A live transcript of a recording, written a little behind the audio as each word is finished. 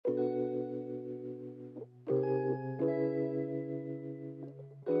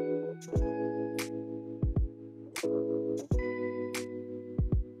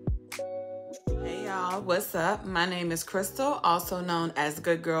what's up? My name is Crystal, also known as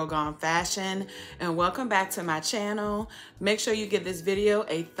Good Girl Gone Fashion, and welcome back to my channel. Make sure you give this video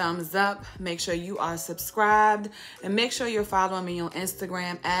a thumbs up, make sure you are subscribed, and make sure you're following me on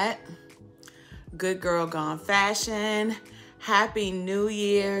Instagram at Good Girl Gone Fashion. Happy New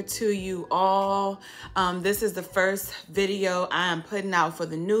Year to you all. This is the first video I am putting out for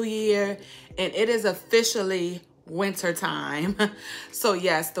the new year, and it is officially winter time. So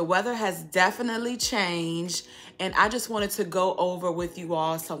yes, the weather has definitely changed, and I just wanted to go over with you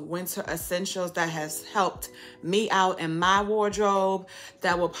all some winter essentials that has helped me out in my wardrobe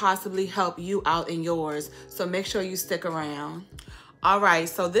that will possibly help you out in yours. So make sure you stick around. All right,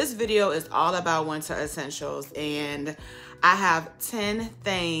 so this video is all about winter essentials, and I have 10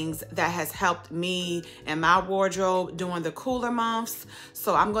 things that has helped me in my wardrobe during the cooler months.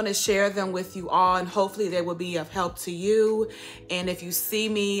 So I'm gonna share them with you all, and hopefully they will be of help to you. And if you see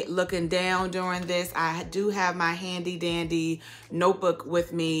me looking down during this, I do have my handy dandy notebook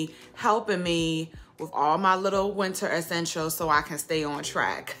with me, helping me with all my little winter essentials so I can stay on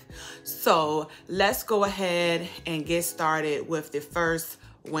track. So let's go ahead and get started with the first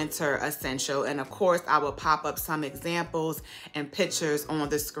winter essential, and of course I will pop up some examples and pictures on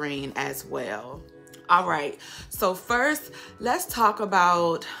the screen as well. All right, so first let's talk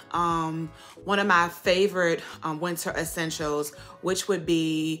about one of my favorite winter essentials, which would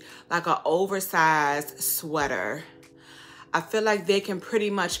be like an oversized sweater. I feel like they can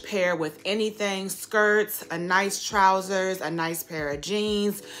pretty much pair with anything: skirts, a nice trousers, a nice pair of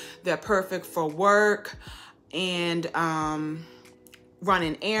jeans. They're perfect for work and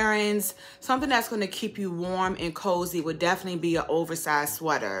running errands. Something that's going to keep you warm and cozy would definitely be an oversized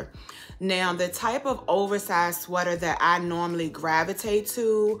sweater. Now, the type of oversized sweater that I normally gravitate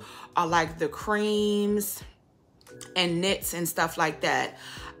to are like the creams and knits and stuff like that.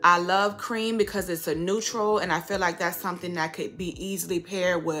 I love cream because it's a neutral, and I feel like that's something that could be easily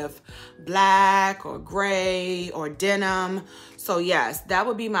paired with black or gray or denim. So yes, that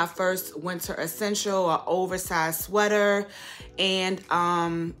would be my first winter essential, an oversized sweater. And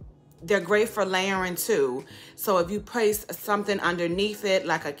they're great for layering too. So if you place something underneath it,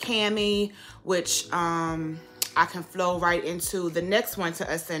 like a cami, which I can flow right into the next winter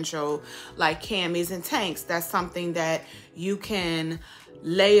essential, like camis and tanks. That's something that you can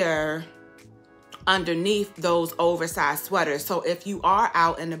layer underneath those oversized sweaters. So if you are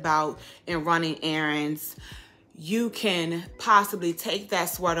out and about and running errands, you can possibly take that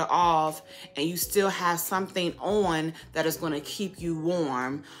sweater off and you still have something on that is going to keep you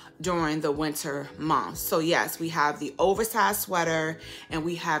warm during the winter months. So yes, we have the oversized sweater and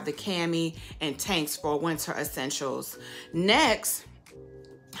we have the cami and tanks for winter essentials. Next,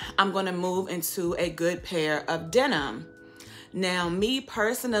 I'm going to move into a good pair of denim. Now, me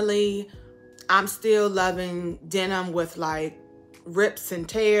personally, I'm still loving denim with like rips and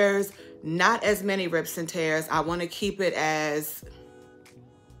tears. Not as many rips and tears. I want to keep it as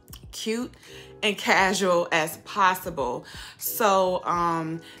cute and casual as possible.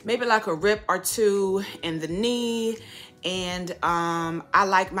 So maybe like a rip or two in the knee. And I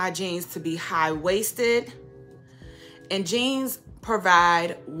like my jeans to be high-waisted. And jeans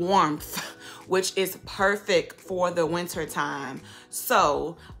provide warmth, which is perfect for the winter time.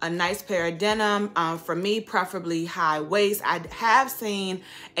 So a nice pair of denim, for me, preferably high waist. I have seen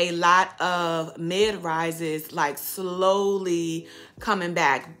a lot of mid-rises like slowly coming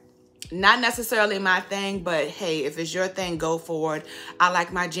back. Not necessarily my thing, but hey, if it's your thing, go for it. I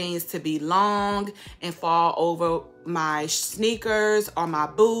like my jeans to be long and fall over my sneakers or my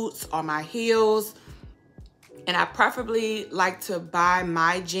boots or my heels. And I preferably like to buy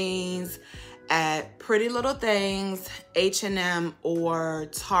my jeans at Pretty Little Things, H&M, or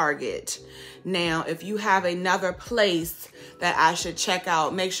Target. Now, if you have another place that I should check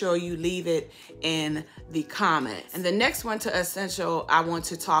out, make sure you leave it in the comments. And the next winter essential I want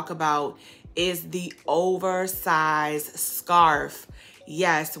to talk about is the oversized scarf.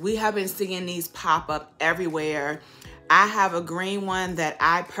 Yes, we have been seeing these pop up everywhere. I have a green one that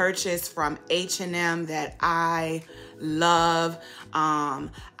I purchased from H&M that I love.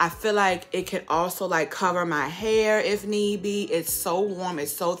 I feel like it could also like cover my hair if need be. It's so warm,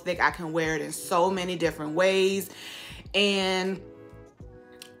 it's so thick. I can wear it in so many different ways. And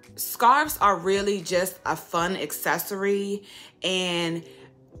scarves are really just a fun accessory. And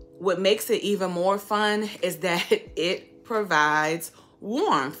what makes it even more fun is that it provides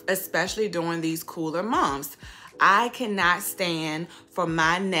warmth, especially during these cooler months. I cannot stand for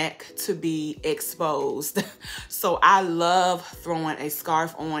my neck to be exposed. So I love throwing a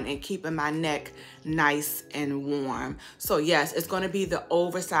scarf on and keeping my neck nice and warm. So yes, it's going to be the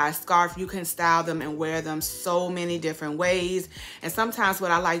oversized scarf. You can style them and wear them so many different ways. And sometimes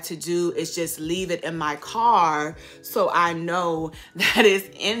what I like to do is just leave it in my car so I know that it's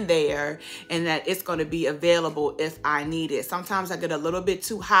in there and that it's going to be available if I need it. Sometimes I get a little bit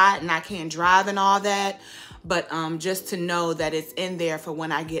too hot and I can't drive and all that, but just to know that it's in there for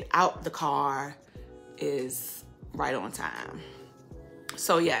when I get out the car is right on time.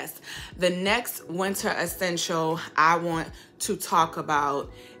 So yes, the next winter essential I want to talk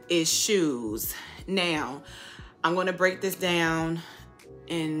about is shoes. Now, I'm going to break this down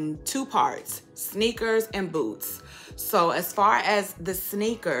in two parts, sneakers and boots. So as far as the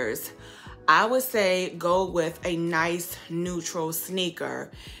sneakers, I would say go with a nice neutral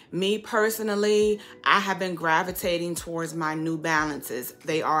sneaker. Me personally, I have been gravitating towards my New Balances.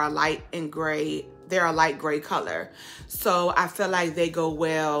 They are a light gray color. So I feel like they go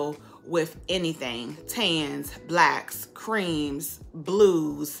well with anything, tans, blacks, creams,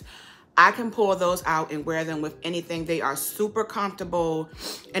 blues. I can pull those out and wear them with anything. They are super comfortable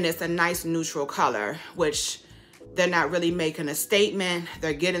and it's a nice neutral color, which they're not really making a statement.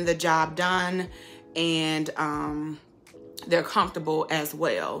 They're getting the job done and they're comfortable as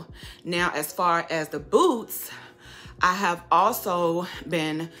well. Now, as far as the boots, I have also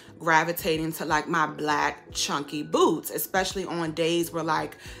been gravitating to like my black chunky boots, especially on days where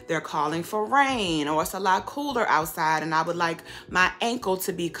like they're calling for rain or it's a lot cooler outside and I would like my ankle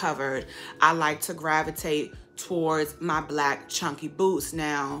to be covered. I like to gravitate towards my black chunky boots.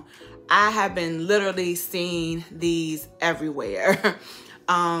 Now, I have been literally seeing these everywhere.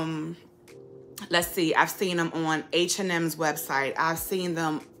 Let's see, I've seen them on H&M's website. I've seen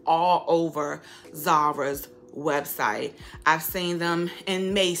them all over Zara's website. I've seen them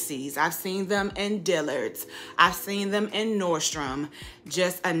in Macy's. I've seen them in Dillard's. I've seen them in Nordstrom.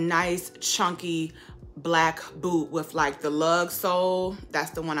 Just a nice chunky black boot with like the lug sole. That's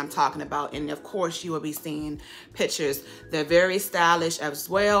the one I'm talking about. And of course you will be seeing pictures. They're very stylish as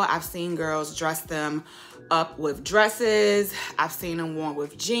well. I've seen girls dress them up with dresses. I've seen them worn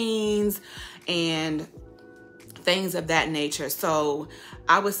with jeans and things of that nature. So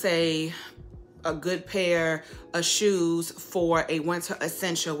I would say a good pair of shoes for a winter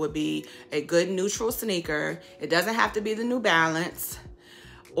essential would be a good neutral sneaker. It doesn't have to be the New Balance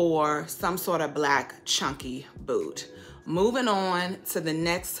or some sort of black chunky boot. Moving on to the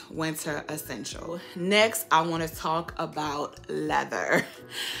next winter essential. Next, I want to talk about leather.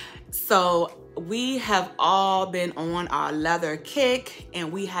 So we have all been on our leather kick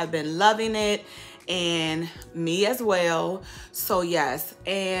and we have been loving it, and me as well. So yes,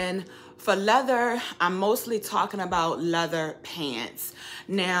 and for leather, I'm mostly talking about leather pants.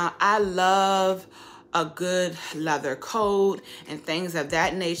 Now, I love a good leather coat and things of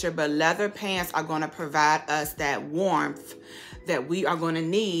that nature, but leather pants are going to provide us that warmth that we are going to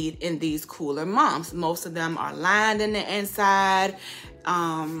need in these cooler months. Most of them are lined in the inside.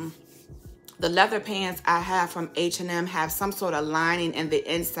 The leather pants I have from H&M have some sort of lining in the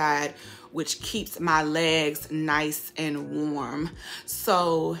inside, which keeps my legs nice and warm.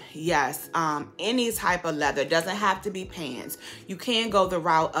 So yes, any type of leather, doesn't have to be pants. You can go the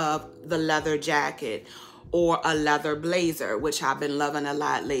route of the leather jacket or a leather blazer, which I've been loving a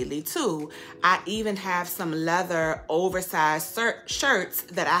lot lately too. I even have some leather oversized shirts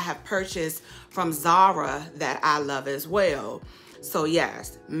that I have purchased from Zara that I love as well. So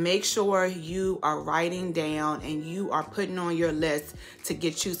yes, make sure you are writing down and you are putting on your list to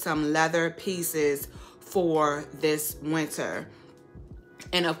get you some leather pieces for this winter.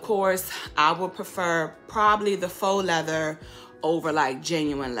 And of course, I would prefer probably the faux leather over like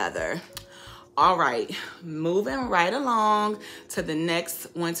genuine leather. All right, moving right along to the next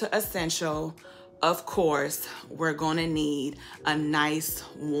winter essential. Of course, we're gonna need a nice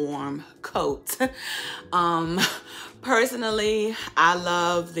warm coat. Personally, I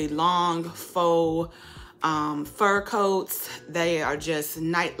love the long faux fur coats. They are just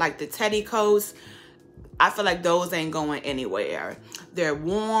nice, like the teddy coats. I feel like those ain't going anywhere. They're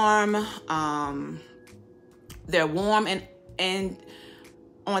warm. And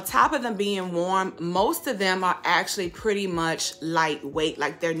on top of them being warm, most of them are actually pretty much lightweight.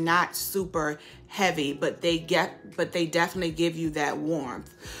 Like they're not super heavy, but they definitely give you that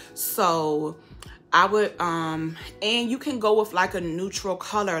warmth. So I would, and you can go with like a neutral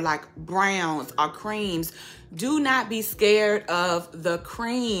color, like browns or creams. Do not be scared of the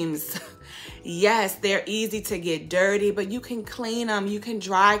creams. Yes, they're easy to get dirty, but you can clean them. You can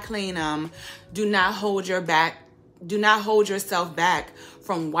dry clean them. Do not hold your back do not hold yourself back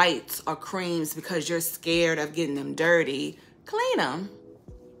from whites or creams because you're scared of getting them dirty. Clean them.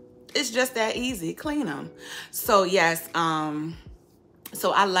 It's just that easy. Clean them. So yes,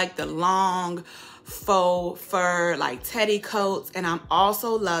 so I like the long faux fur like teddy coats, and I'm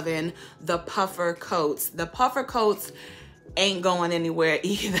also loving the puffer coats. The puffer coats ain't going anywhere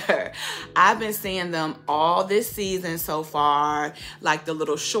either. I've been seeing them all this season so far, like the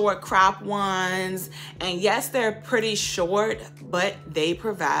little short crop ones. And yes, they're pretty short, but they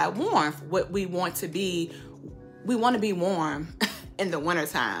provide warmth. What we want to be warm in the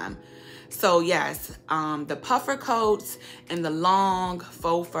wintertime. So yes, the puffer coats and the long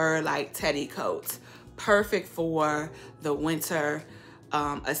faux fur like teddy coats, perfect for the winter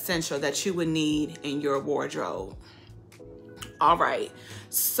essential that you would need in your wardrobe. All right,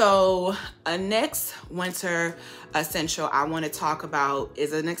 so a next winter essential I want to talk about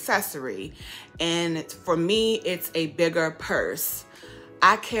is an accessory, and for me, it's a bigger purse.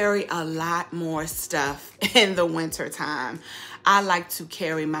 I carry a lot more stuff in the winter time. I like to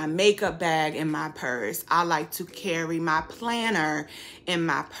carry my makeup bag in my purse. I like to carry my planner in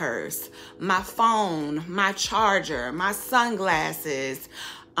my purse, my phone, my charger, my sunglasses,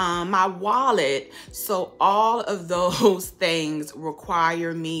 my wallet. So all of those things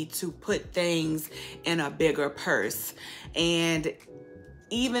require me to put things in a bigger purse. And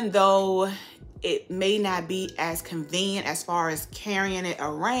even though it may not be as convenient as far as carrying it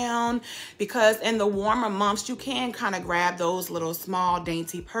around, because in the warmer months, you can kind of grab those little small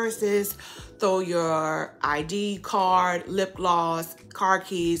dainty purses, throw your ID card, lip gloss, car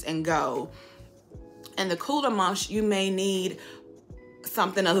keys, and go. In the cooler months, you may need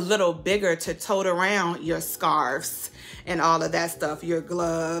something a little bigger to tote around your scarves and all of that stuff, your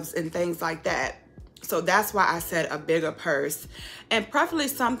gloves and things like that. So that's why I said a bigger purse, and preferably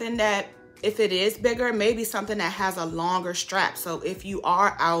something that, if it is bigger, maybe something that has a longer strap. So if you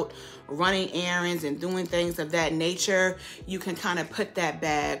are out running errands and doing things of that nature, you can kind of put that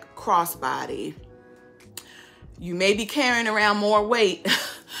bag crossbody. You may be carrying around more weight,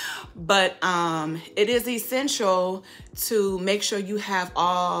 but it is essential to make sure you have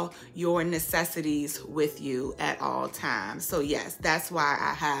all your necessities with you at all times. So yes, that's why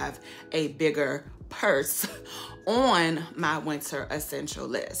I have a bigger purse on my winter essential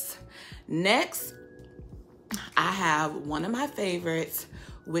list. Next, I have one of my favorites,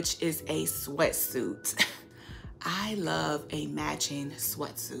 which is a sweatsuit. I love a matching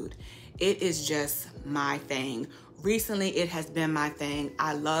sweatsuit. It is just my thing. Recently, it has been my thing.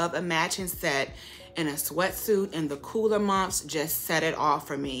 I love a matching set, and a sweatsuit in the cooler months just set it off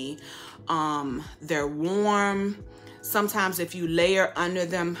for me. They're warm. Sometimes if you layer under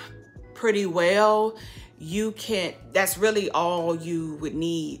them pretty well, that's really all you would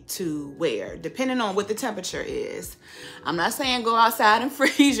need to wear, depending on what the temperature is. I'm not saying go outside and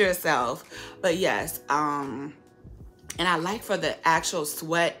freeze yourself, but yes, and I like for the actual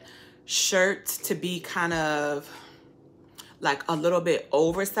sweat shirt to be kind of like a little bit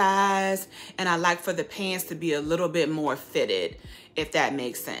oversized, and I like for the pants to be a little bit more fitted, if that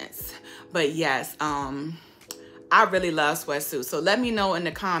makes sense. But yes, I really love sweatsuits. So let me know in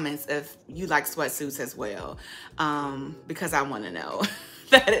the comments if you like sweatsuits as well, because I want to know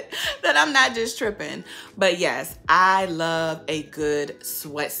that I'm not just tripping. But yes, I love a good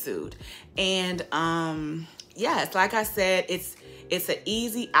sweatsuit. And yes, like I said, it's an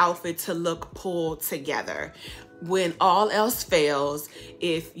easy outfit to look pulled together. When all else fails,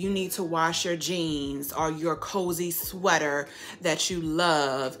 if you need to wash your jeans or your cozy sweater that you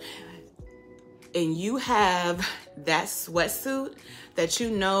love, and you have that sweatsuit that you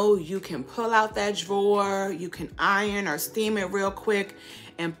know you can pull out that drawer, you can iron or steam it real quick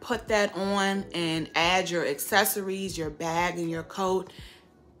and put that on and add your accessories, your bag and your coat,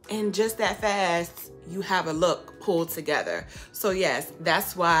 and just that fast, you have a look pulled together. So yes,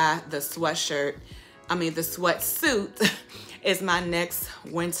 that's why the sweatsuit is my next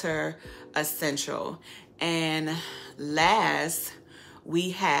winter essential. And last, we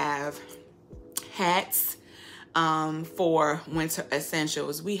have hats for winter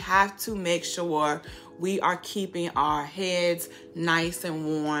essentials. We have to make sure we are keeping our heads nice and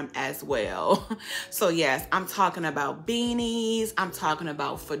warm as well. So yes, I'm talking about beanies, I'm talking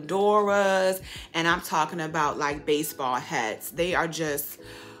about fedoras, and I'm talking about like baseball hats. They are just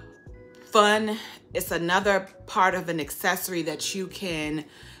fun. It's another part of an accessory that you can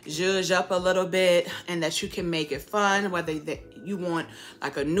zhuzh up a little bit and that you can make it fun, whether you want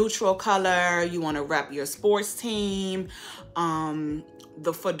like a neutral color, you want to rep your sports team.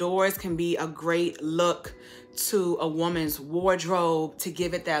 The fedoras can be a great look to a woman's wardrobe to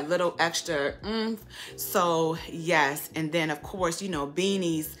give it that little extra oomph. So yes, and then of course, you know,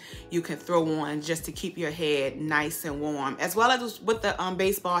 beanies you can throw on just to keep your head nice and warm, as well as with the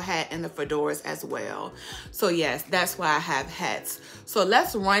baseball hat and the fedoras as well. So yes, that's why I have hats. So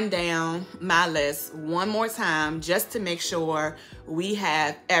let's run down my list one more time just to make sure we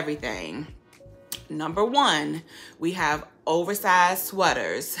have everything. Number 1, we have oversized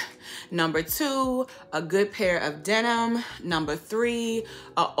sweaters. Number 2, a good pair of denim. Number 3,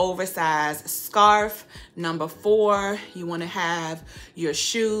 an oversized scarf. Number 4, you want to have your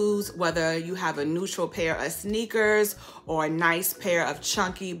shoes, whether you have a neutral pair of sneakers or a nice pair of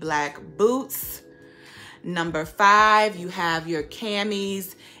chunky black boots. Number 5, you have your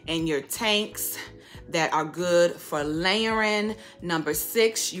camis and your tanks that are good for layering. Number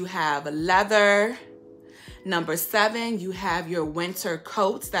 6, you have leather. Number 7, you have your winter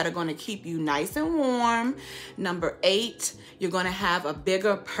coats that are going to keep you nice and warm. Number 8, you're going to have a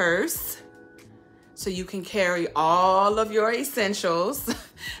bigger purse so you can carry all of your essentials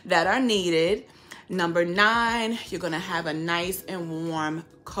that are needed. Number 9, you're going to have a nice and warm,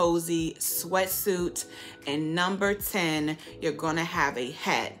 cozy sweatsuit. And number 10, you're going to have a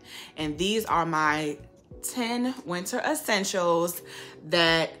hat. And these are my 10 winter essentials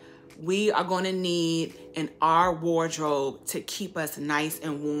that we are going to need in our wardrobe to keep us nice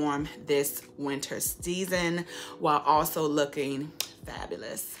and warm this winter season while also looking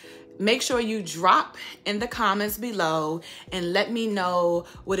fabulous. Make sure you drop in the comments below and let me know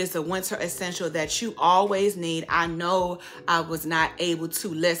what is a winter essential that you always need. I know I was not able to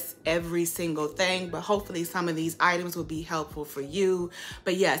list every single thing, but hopefully some of these items will be helpful for you.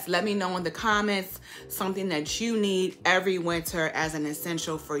 But yes, let me know in the comments something that you need every winter as an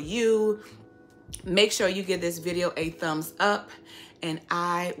essential for you. Make sure you give this video a thumbs up, and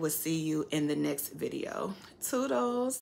I will see you in the next video. Toodles.